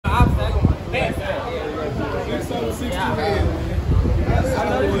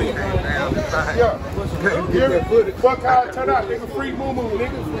man. Yeah. Fuck how it turned out, nigga. Free moo-moo,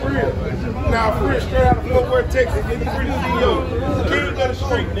 nigga. For real. Now, free straight out of Fort Worth, Texas, nigga. Free to yo. King of the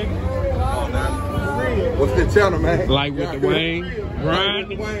street, nigga. What's the channel, man? Like with Dewayne.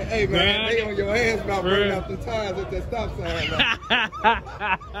 Grind. Hey, man, they on your hands about burning out the tires at that stop sign.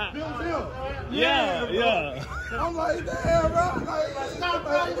 Yeah. I'm like, damn, bro. Like, stop, I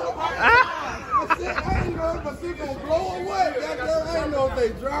ain't know if my shit gonna blow or what. I ain't know if they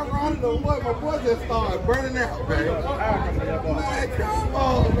drive around or what. My boy just started burning out, man. Man, come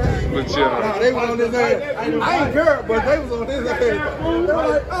on, man. But yeah. Nah, they was on this ass. I ain't care, but they was on this ass. They were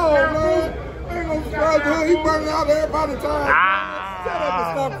like, oh, man. I ain't gonna subscribe to him. He burning out everybody time. Shut up and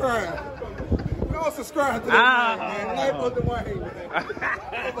stop crying. Don't subscribe to this man, man. Life with Dewayne, man.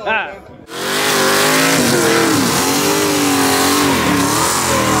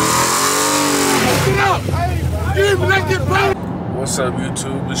 Come on, man. What's up,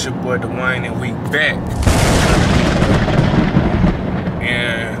 YouTube? It's your boy Dewayne, and we back.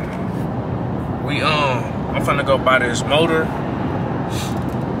 And I'm finna go buy this motor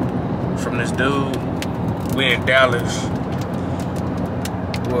from this dude. We in Dallas.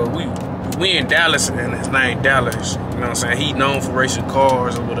 Well, we in Dallas, and his name Dallas. You know what I'm saying? He known for racing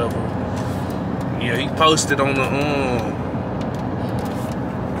cars or whatever. Yeah, he posted on the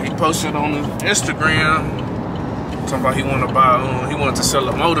his Instagram talking about he wanted to sell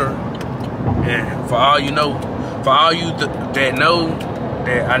a motor. And for all you that know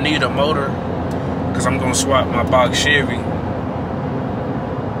that I need a motor, because I'm gonna swap my box Chevy.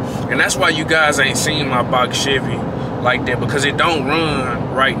 And that's why you guys ain't seen my box Chevy like that, because it don't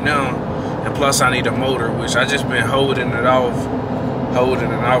run right now. And plus I need a motor, which I just been holding it off.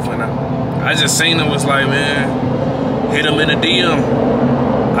 And I just seen him, was like, man, hit him in the DM.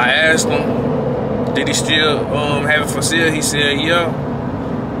 I asked him, did he still have it for sale? He said, yeah.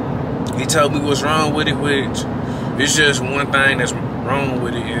 He told me what's wrong with it, which it's just one thing that's wrong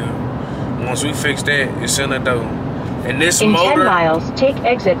with it. And once we fix that, it's in the door. And this motor, 10 miles, take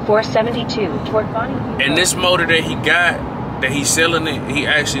exit 472 toward Bonnie. And this motor that he got, that he's selling it, he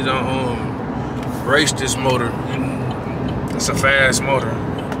actually don't race this motor. It's a fast motor.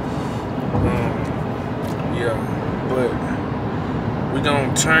 Yeah, but we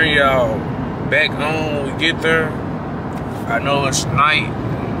gonna turn y'all back on when we get there. I know it's night,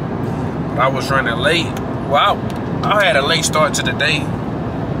 but I was running late. Well, I had a late start to the day,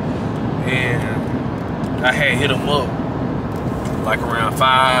 and I had hit him up like around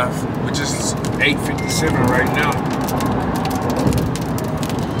 5, which is 8:57 right now.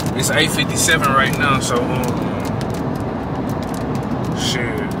 It's 8:57 right now, so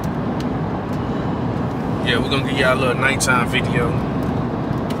shit. Yeah, we're gonna give y'all a little nighttime video.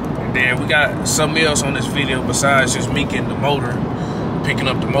 And then we got something else on this video besides just me getting the motor, picking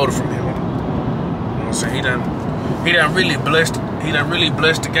up the motor from him. You know what I'm saying? He done really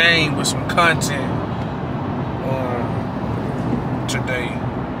blessed the game with some content today.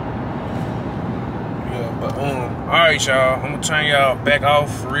 Yeah, but alright, y'all. I'm gonna turn y'all back off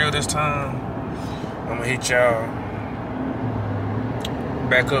for real this time. I'm gonna hit y'all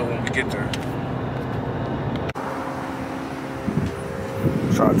back up when we get there.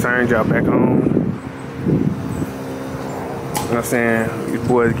 So I turned y'all back on. You know what I'm saying? These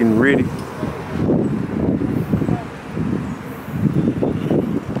boys getting ready.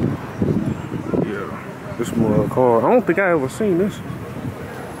 Yeah, this mother car. I don't think I ever seen this.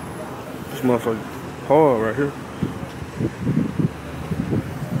 This motherfucker hard right here.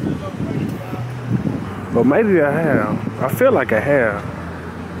 But maybe I have. I feel like I have.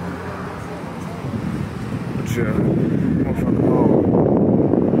 But yeah, motherfucker hard.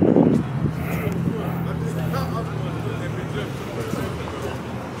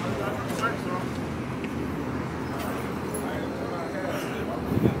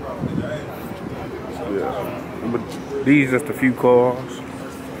 But these just a few cars.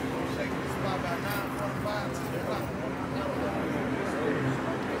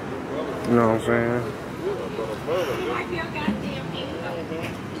 You know what I'm saying?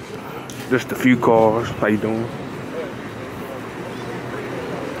 Just a few cars. How you doing?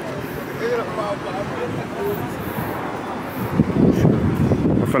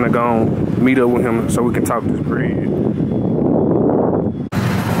 I'm finna go and meet up with him so we can talk this bread.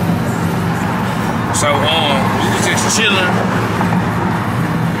 So we was just chilling.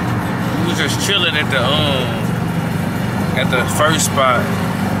 We was just chilling at the first spot.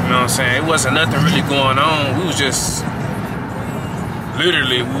 You know what I'm saying? It wasn't nothing really going on. We was just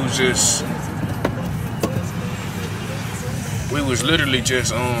literally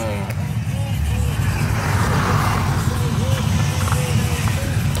just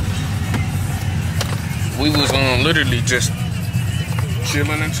we was literally just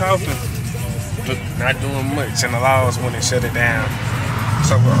chilling and talking, but not doing much in the laws when they shut it down.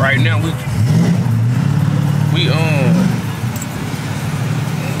 So right now we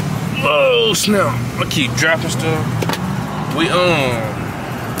oh snap! I keep dropping stuff. We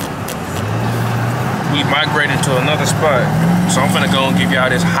migrated to another spot, so I'm finna go and give y'all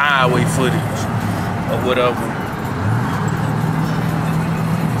this highway footage or whatever.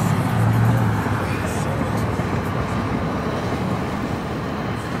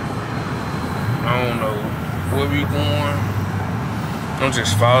 I don't know where we going. I'm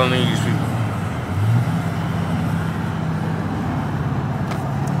just following these people.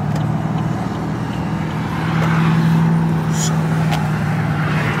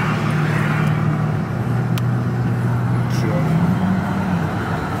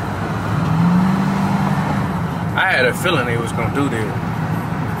 I had a feeling they was gonna do that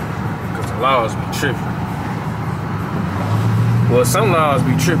because the laws be tripping. Well, some laws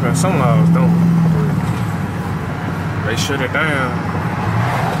be tripping, some laws don't. They shut it down.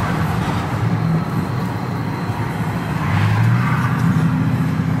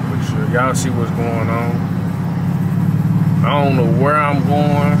 But sure, y'all see what's going on. I don't know where I'm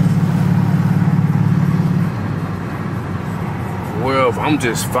going. Well, I'm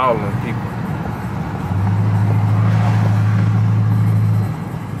just following people.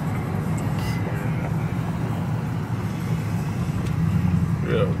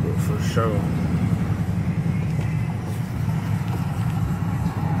 Yeah, but for sure.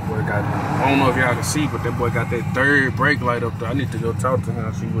 Boy got, I don't know if y'all can see, but that boy got that third brake light up there. I need to go talk to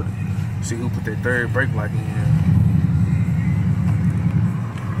him, see who put that third brake light in here.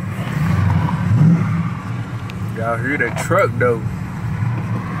 Y'all hear that truck though?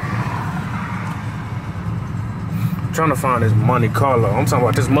 I'm trying to find this Monte Carlo. I'm talking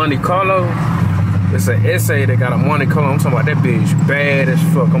about this Monte Carlo. It's an essay that got a Monte Carlo. I'm talking about that bitch bad as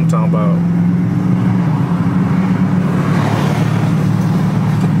fuck. I'm talking about.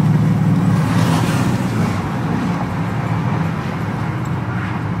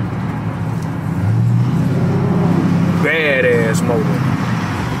 Badass motor.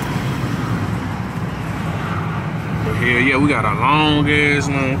 But here, yeah, we got a long ass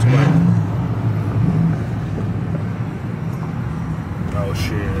one. Oh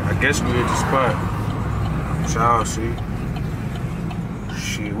shit, I guess we at the spot. Y'all see.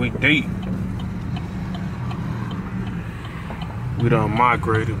 Shit, we deep. We done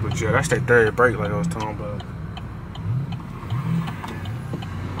migrated, but yeah, that's that third brake like I was talking about.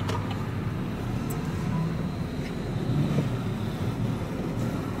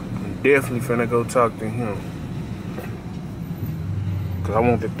 I'm definitely finna go talk to him. Cause I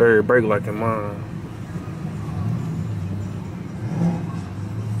want the third brake like in mine.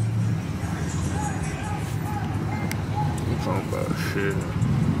 About shit.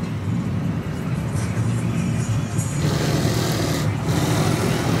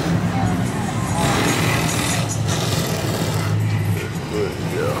 But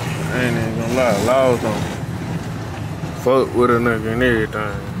yeah, I ain't even gonna lie, laws don't fuck with a nigga and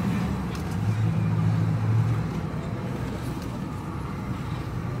everything.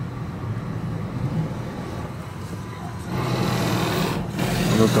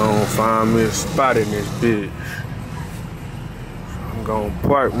 I'm gonna find me a spot in this bitch. I'm gonna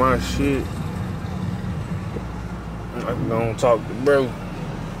park my shit. I'm gonna talk to bro.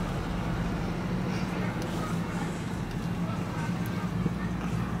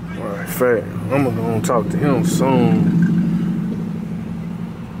 Matter of fact, I'm gonna talk to him soon.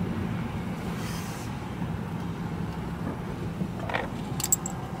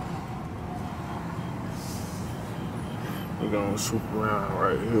 We're gonna swoop around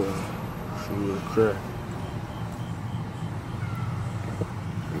right here. See what's crack.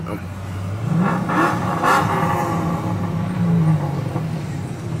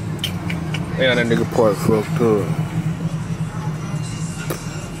 Yeah, that nigga park fucked up.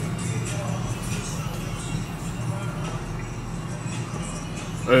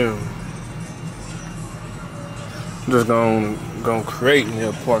 Damn. Just gonna create me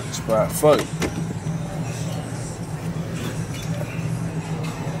a parking spot. Fuck it.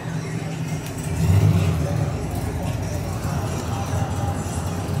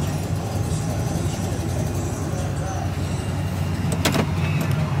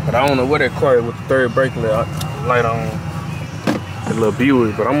 But I don't know what that car is with the third brake light on. The little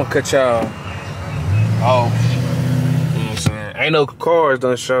Buick, but I'm gonna cut y'all off. You know what I'm saying? Ain't no cars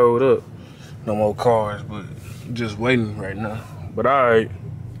done showed up. No more cars, but just waiting right now. But alright.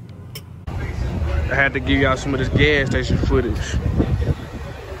 I had to give y'all some of this gas station footage.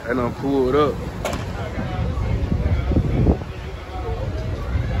 I done pulled up.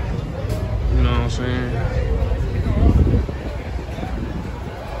 what I'm saying?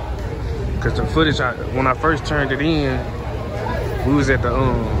 Cause the footage, when I first turned it in, we was at the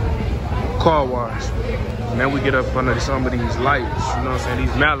car wash. And then we get up under some of these lights, you know what I'm saying?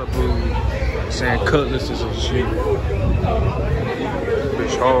 These Malibu, saying cutlasses and shit.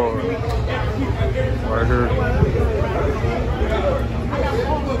 Bitch hard. Right here.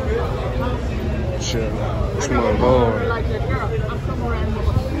 Shit. Smell hard.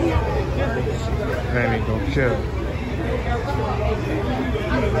 That ain't gonna kill.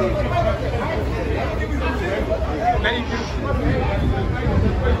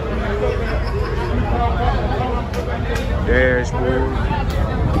 Dashboard.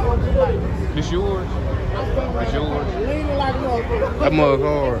 This yours? It's yours. That mug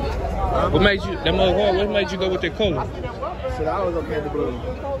hard. What made you, that mug hard, what made you go with that color? Shit, I always go candy blue.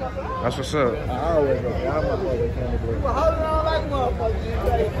 That's what's up. I always go candy blue.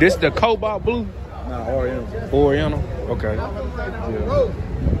 This the cobalt blue? Nah, Oriental. Oriental? Okay. Yeah.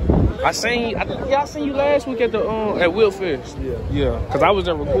 I seen you last week at the at Will Fest. Yeah. Cause I was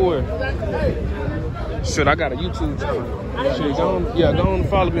there recording. Shit, I got a YouTube channel. Shit, go on and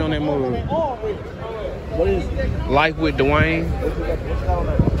follow me on that move. What is it? Life with Dewayne.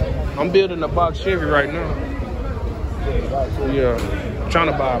 I'm building a box Chevy right now. Yeah. I'm trying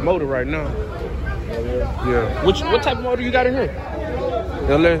to buy a motor right now. Yeah. What type of motor you got in here?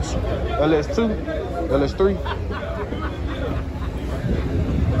 LS2? LS3?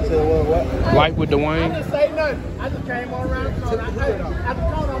 What? Life with Dewayne. I didn't say nothing. I just came on around. At the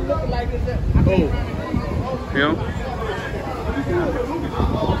corner, I'm looking like this. Yeah.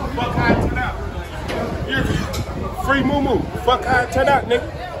 Fuck how it turn out. Free moo moo. Fuck how it turn out, nigga.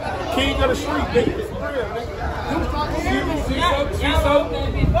 King of the street, nigga. For real, nigga.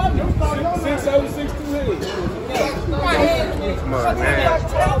 60628. Come on, man.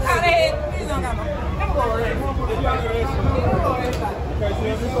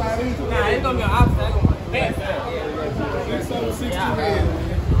 Nah, it's gonna be an opposite.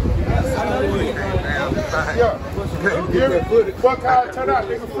 Fuck how it turn out,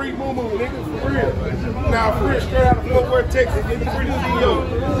 nigga. Free moo moo, nigga. For real. Now, free straight out of Fort Worth, Texas, nigga. Free to New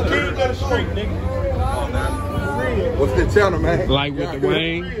King of the street, nigga. What's the channel, man? Life with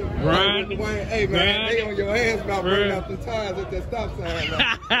Dewayne. Grind. Hey, man, they on your hands about burning out the tires at that stop sign.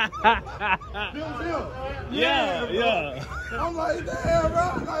 Yeah. I'm like, damn,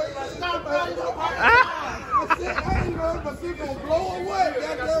 bro. Like, stop, I ain't know if my shit gonna blow or what. I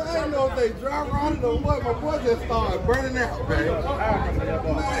ain't know if they drive around it or what. My boy just started burning out, man.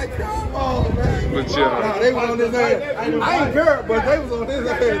 Man, come on, man. But Nah, they was on this ass. I ain't Barrett, but they was on this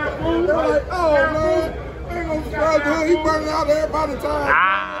ass. They were like, oh, man. I ain't gonna subscribe to him. He burning out everybody time.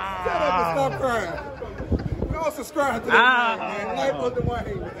 Shut up and stop crying. Go subscribe to this man, man. Life with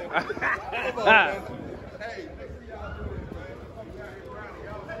Dewayne, man. Come on, man. Hey.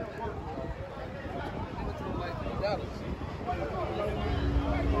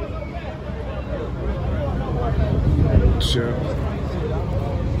 Sure.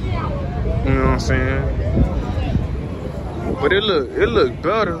 You know what I'm saying? But it look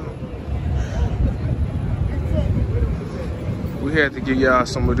better. We had to give y'all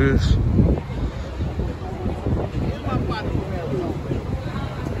some of this.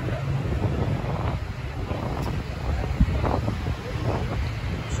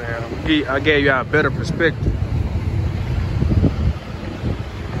 I gave y'all a better perspective.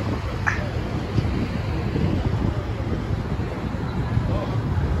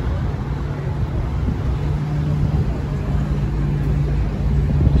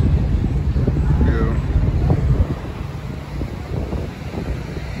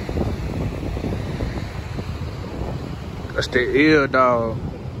 That's the El dog.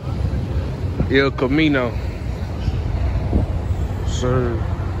 El Camino. Sir.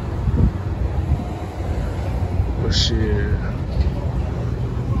 But shit.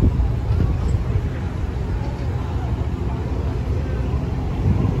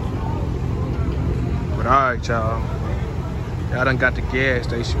 But alright, y'all. Y'all done got the gas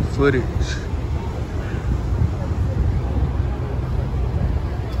station footage.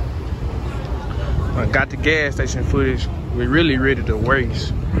 I got the gas station footage. We really ready to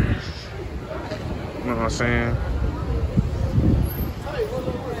race. You know what I'm saying?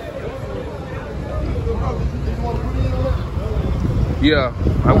 Yeah,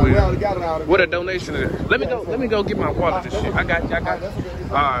 I will. What a donation is. Let me go get my wallet and shit. I got you.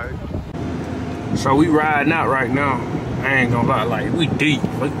 Alright. So we riding out right now. I ain't gonna lie, like we deep.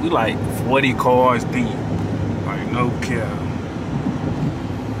 We like 40 cars deep. Like no care.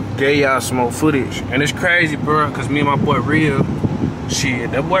 Gave y'all some more footage. And it's crazy, bro, cause me and my boy Real, shit,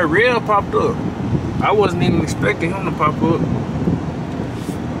 that boy Real popped up. I wasn't even expecting him to pop up.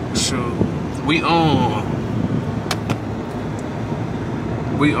 So we you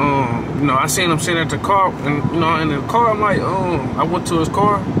know, I seen him sitting at the car, and you know, in the car, I'm like, I went to his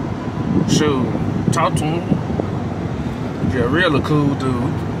car, so talked to him. Yeah, really cool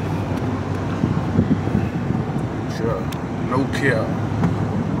dude. Sure, no care.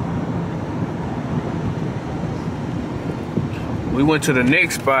 We went to the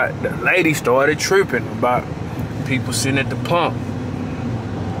next spot. The lady started tripping about people sitting at the pump.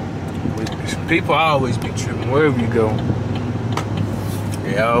 People always be tripping wherever you go.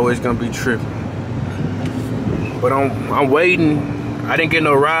 They always gonna be tripping. But I'm waiting. I didn't get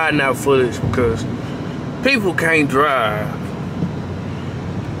no ride now footage because people can't drive.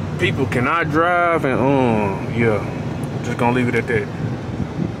 People cannot drive, and yeah, just gonna leave it at that.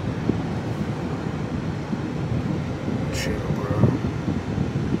 Chill, bro.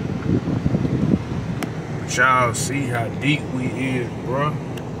 But y'all see how deep we is, bro.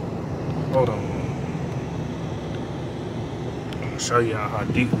 Hold on. I'll show y'all how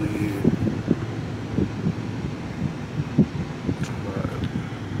deep we is.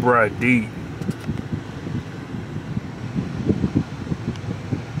 Bruh, deep.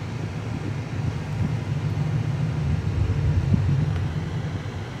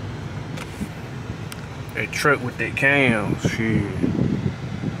 That truck with that cam, shit.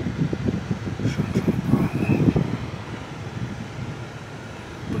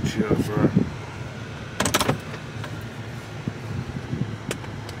 But yeah, bro.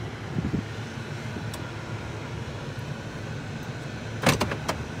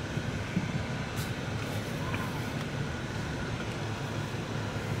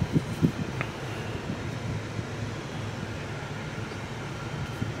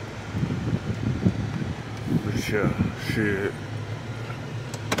 Yeah, shit.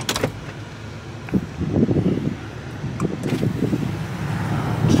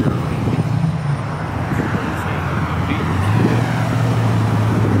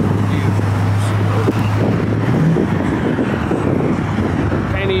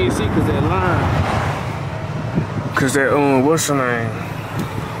 Can't even see cause that line. Cause that what's the name?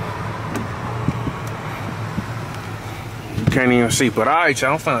 You can't even see. But alright,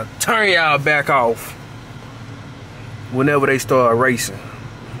 y'all, I'm finna turn y'all back off whenever they start racing.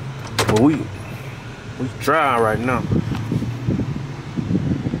 But we trying right now.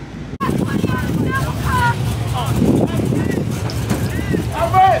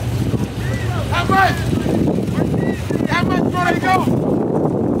 How much before they go?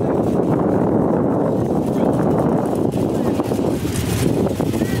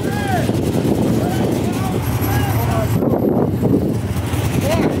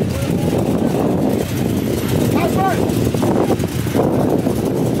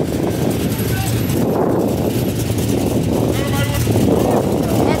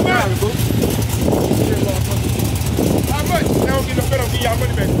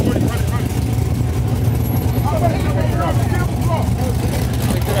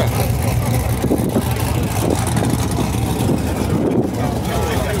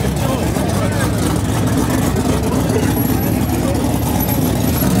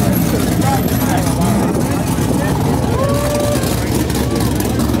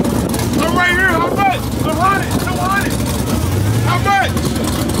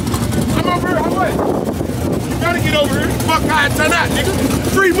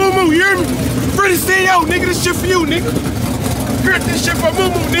 Nigga, this shit for you, nigga. Hear this shit for Moo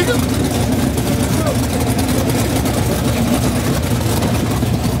Moo, nigga.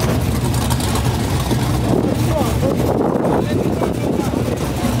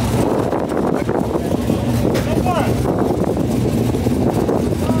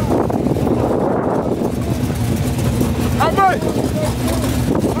 How much?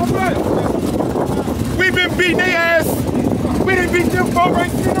 How much? We been beating their ass. We done beat them 4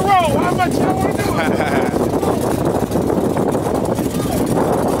 races in a row. How much y'all want to do?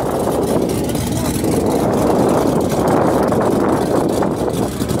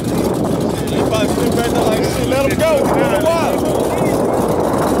 Let him go.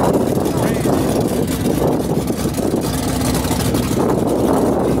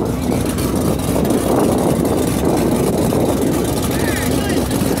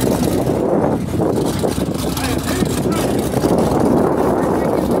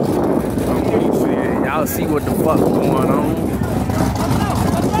 Y'all see what the fuck going on.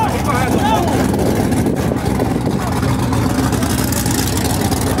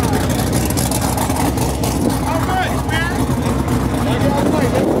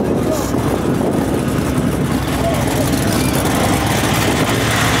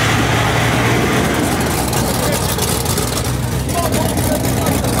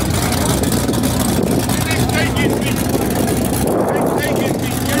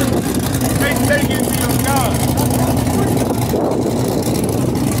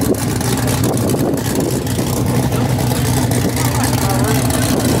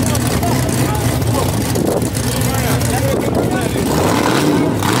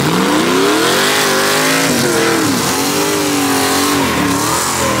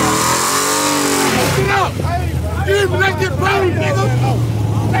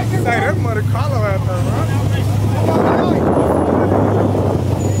 color out there, right?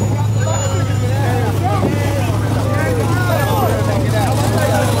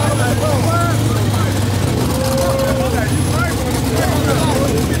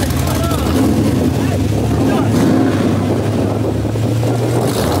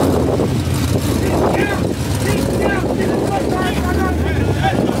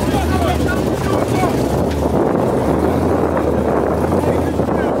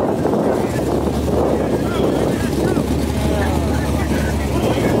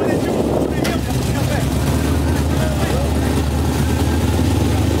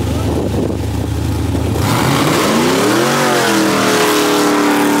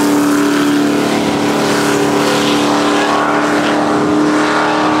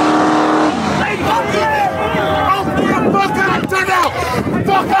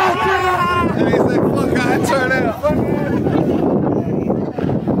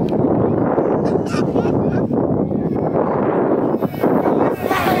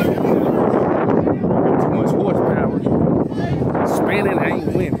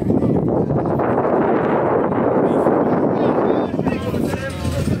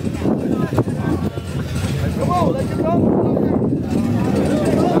 Let's go.